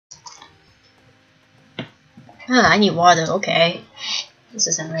I need water, okay. This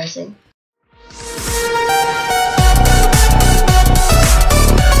is embarrassing.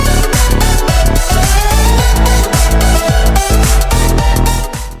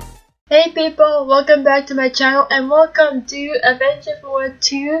 Hey people, welcome back to my channel and welcome to Adventure for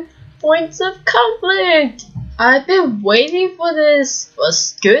 2 Points of Conflict! I've been waiting for this for a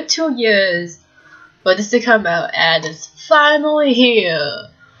good 2 years for this to come out and it's finally here.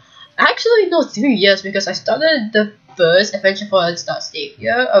 Actually no, 3 years because I started the first Adventure for Star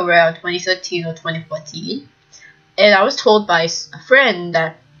Savior around 2013 or 2014 and I was told by a friend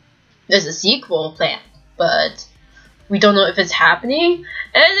that there's a sequel planned, but we don't know if it's happening,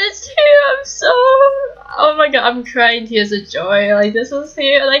 and it's here. I'm so, oh my god, I'm crying tears of joy. Like, this is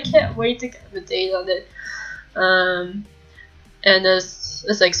here, and I can't wait to get the date on it. And it's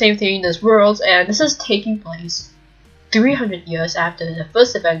like same thing in this world, and this is taking place 300 years after the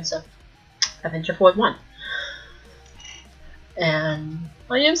first events of Adventure 4.1. And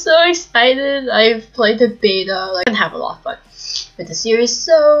I am so excited. I've played the beta, like, and have a lot of fun with the series,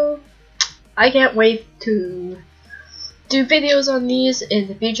 so I can't wait to do videos on these in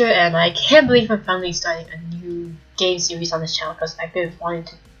the future, and I can't believe I'm finally starting a new game series on this channel because I've been wanting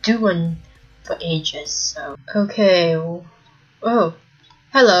to do one for ages. So okay, oh,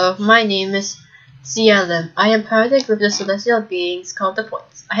 hello, my name is Lim. I am part of the group of celestial beings called the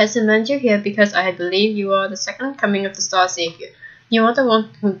Points. I have summoned you here because I believe you are the second coming of the Star Savior. You are the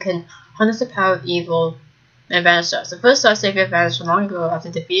one who can harness the power of evil and banish stars. The first Star Savior vanished long ago after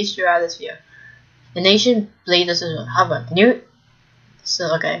defeating Stratosphere. The nation blade doesn't have a new.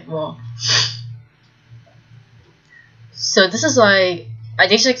 So okay, well. So this is like, I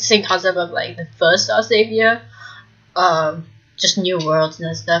think it's like the same concept of like the first Star Savior, just new worlds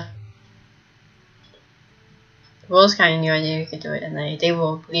and stuff. The world's kind of new, and you can do it, and they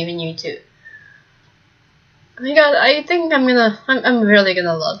will believe in you too. Oh my god, I think I'm really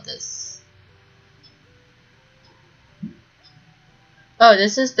gonna love this. Oh,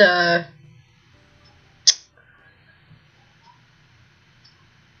 this is the.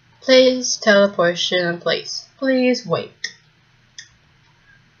 Please teleportation in place. Please wait.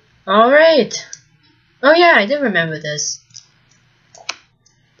 Alright. Oh yeah, I did remember this.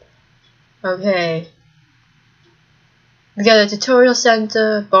 Okay. We got a tutorial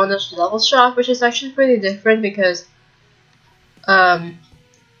center, bonus level shop, which is actually pretty different because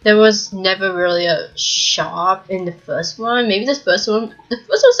there was never really a shop in the first one. Maybe the first one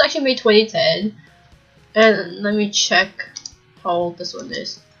was actually made 2010. And let me check how old this one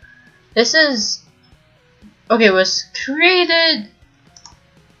is. This is okay. It was created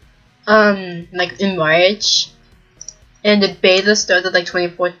like in March, and the beta started like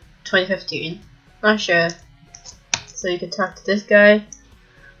 2015. Not sure. So you can talk to this guy,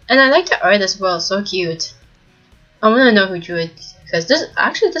 and I like the art as well. So cute. I want to know who drew it because this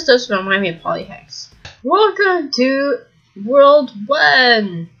does remind me of Polyhex. Welcome to World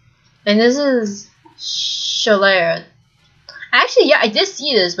 1, and this is Shalair. Actually, yeah, I did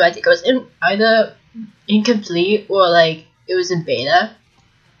see this, but I think it was either incomplete or like it was in beta.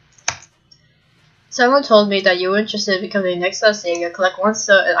 Someone told me that you were interested in becoming the next Star Savior. Collect 1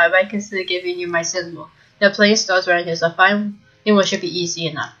 star, and I might consider giving you my symbol. There are plenty of stars around here, so finding one should be easy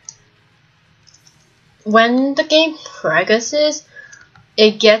enough. When the game progresses,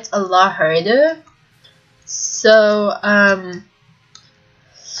 it gets a lot harder. So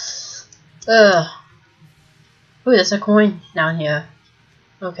Ooh, there's a coin down here.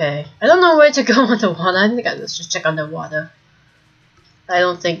 Okay. I don't know where to go underwater. I think let's just check underwater. I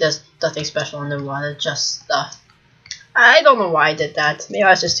don't think there's nothing special underwater, just stuff. I don't know why I did that. Maybe I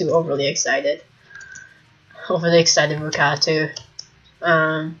was just too overly excited. Overly excited for cat too.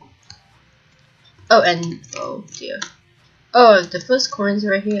 Oh, and oh dear. Oh, the first coin's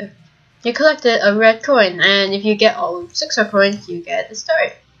right here. You collected a red coin, and if you get all 6 red coins, you get a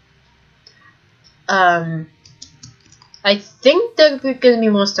star. I think there are gonna be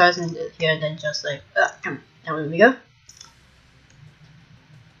more stars in here than just like come down we go.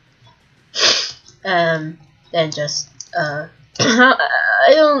 Then just I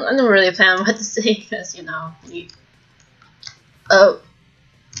don't really plan on what to say because you know oh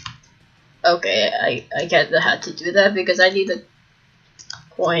okay, I get how to do that because I need the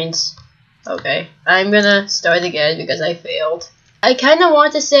coins. Okay, I'm gonna start again because I failed. I kinda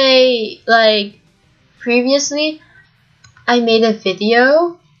want to say like previously I made a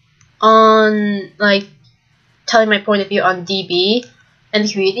video on like telling my point of view on DB and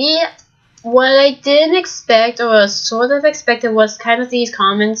 3D. What I didn't expect or sort of expected was kind of these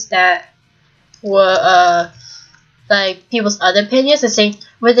comments that were like people's other opinions and saying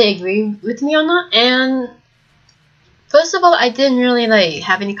whether they agree with me or not, and First of all, I didn't really like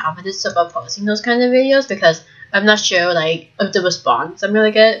have any confidence about posting those kind of videos because I'm not sure like of the response I'm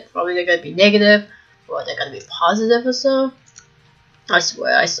gonna get. Probably they're gonna be negative or they're gonna be positive or so. I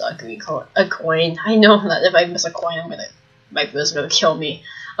swear I saw a coin. I know that if I miss a coin, my brother's gonna kill me.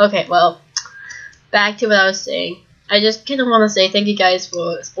 Okay, well, back to what I was saying. I just kind of want to say thank you guys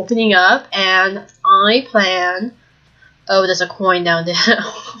for opening up, and I plan. Oh, there's a coin down there.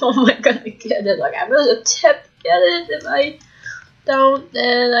 Oh my god, I get it. Like, I'm gonna tip get it. If I don't,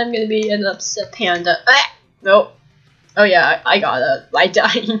 then I'm gonna be an upset panda. Ah! Nope. Oh yeah, I got it by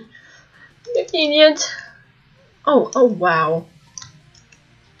dying. Convenient. Oh wow.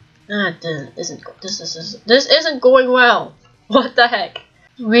 This isn't going well. What the heck?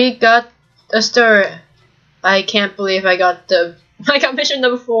 We got a stir. I can't believe I got mission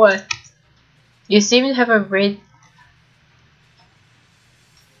number 4. You seem to have a great.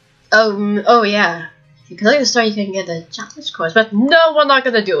 Oh yeah. If you collect the star, you can get the challenge course. But no, we're not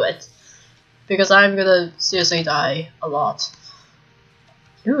gonna do it because I'm gonna seriously die a lot.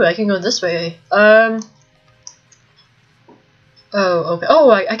 Ooh, I can go this way. Oh, okay.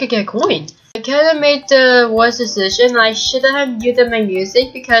 Oh, I could get a coin. I kinda made the worst decision. I shouldn't have muted my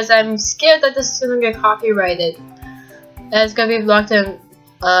music because I'm scared that this is gonna get copyrighted. And it's gonna be blocked in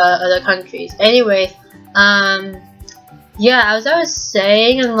other countries. Anyway, yeah, as I was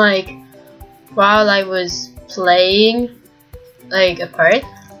saying, and like while I was playing like a part,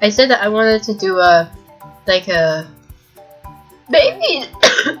 I said that I wanted to do a maybe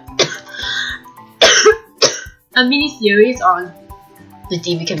a mini series on the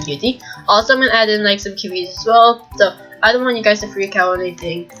DB community. Also, I'm gonna add in like some QBs as well. So I don't want you guys to freak out or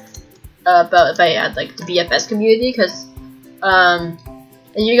anything about if I add like the BFS community, because and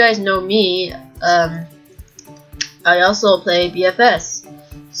you guys know me. I also play BFS.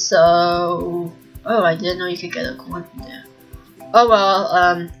 So I didn't know you could get a coin from there. Oh well,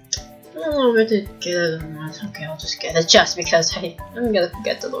 I don't know where to get it. Okay, I'll just get it just because I'm gonna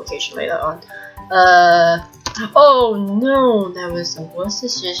forget the location later on. Oh no, that was the worst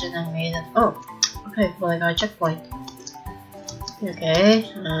decision I made. Oh, okay, well I got a checkpoint. Okay,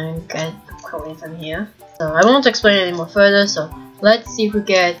 I get a coin from here. So I won't explain it any more further, so let's see if we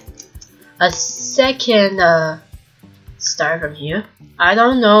get a second star from here. I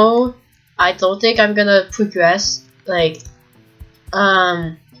don't know. I don't think I'm gonna progress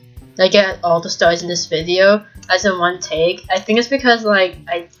get all the stars in this video as in one take. I think it's because like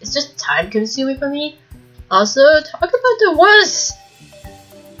it's just time consuming for me. Also, talk about the worst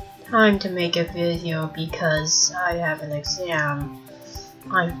time to make a video because I have an exam.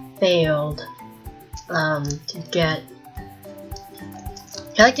 I failed to get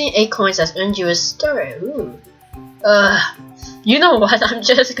collecting 8 coins has earned you a star. Ooh. You know what? I'm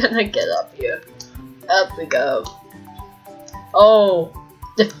just gonna get up here. Up we go. Oh,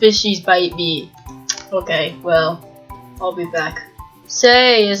 the fishies bite me. Okay, well, I'll be back.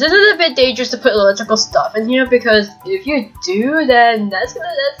 Say, isn't it a bit dangerous to put electrical stuff in here? Because if you do, then that's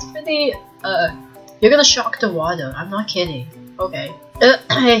pretty, you're gonna shock the water. I'm not kidding. Okay.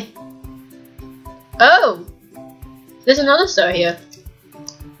 Oh! There's another star here.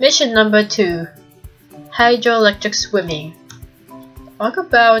 Mission number 2. Hydroelectric swimming. Talk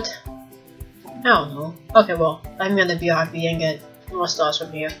about... I don't know. Okay, well, I'm gonna be happy and get more stars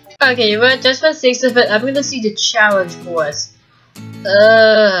from here. Okay, but just for 6 of it, I'm gonna see the challenge course.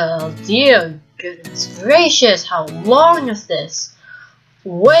 Dear goodness gracious, how long is this?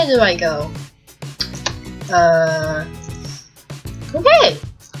 Where do I go? Okay.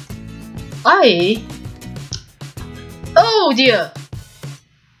 Oh dear.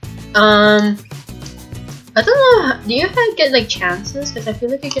 I don't know, do you get like chances? Because I feel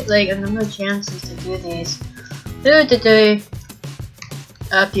like you get like a number of chances to do these.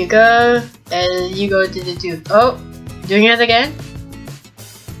 Up you go, and you go to the 2. Oh, doing it again?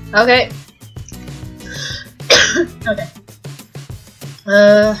 Okay. Okay.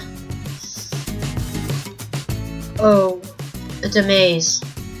 Oh, it's a maze.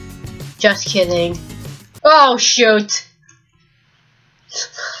 Just kidding. Oh shoot!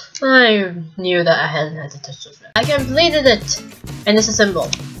 I knew that I hadn't had to touch those. I completed it! And it's a symbol.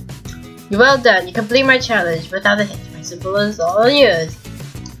 You're well done, you complete my challenge without a hitch. My symbol is all yours.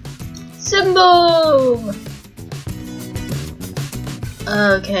 Symbol!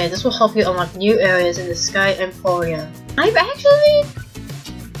 Okay, this will help you unlock new areas in the Sky Emporium. I've actually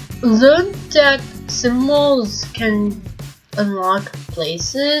learned that symbols can unlock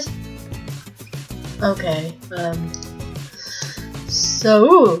places. Okay,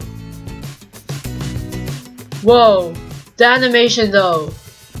 so... Whoa! The animation though!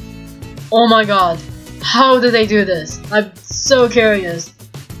 Oh my god! How did they do this? I'm so curious.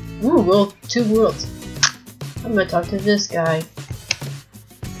 Ooh, well, 2 worlds. I'm gonna talk to this guy.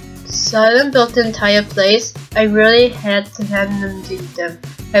 Silent built the entire place. I really had to hand them to them.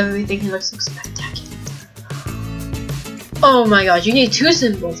 Everything looks so spectacular. Oh my god, you need 2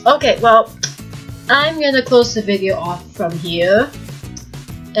 symbols. Okay, well, I'm gonna close the video off from here.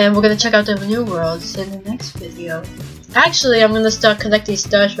 And we're gonna check out the new worlds in the next video. Actually, I'm gonna start collecting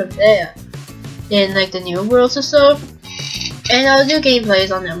stars from there. In like the new worlds or so. And I'll do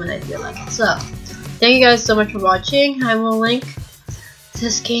gameplays on them when I feel like it. So, thank you guys so much for watching. I will link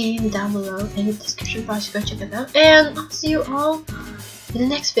this game down below in the description box. Go check it out. And I'll see you all in the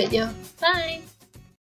next video. Bye!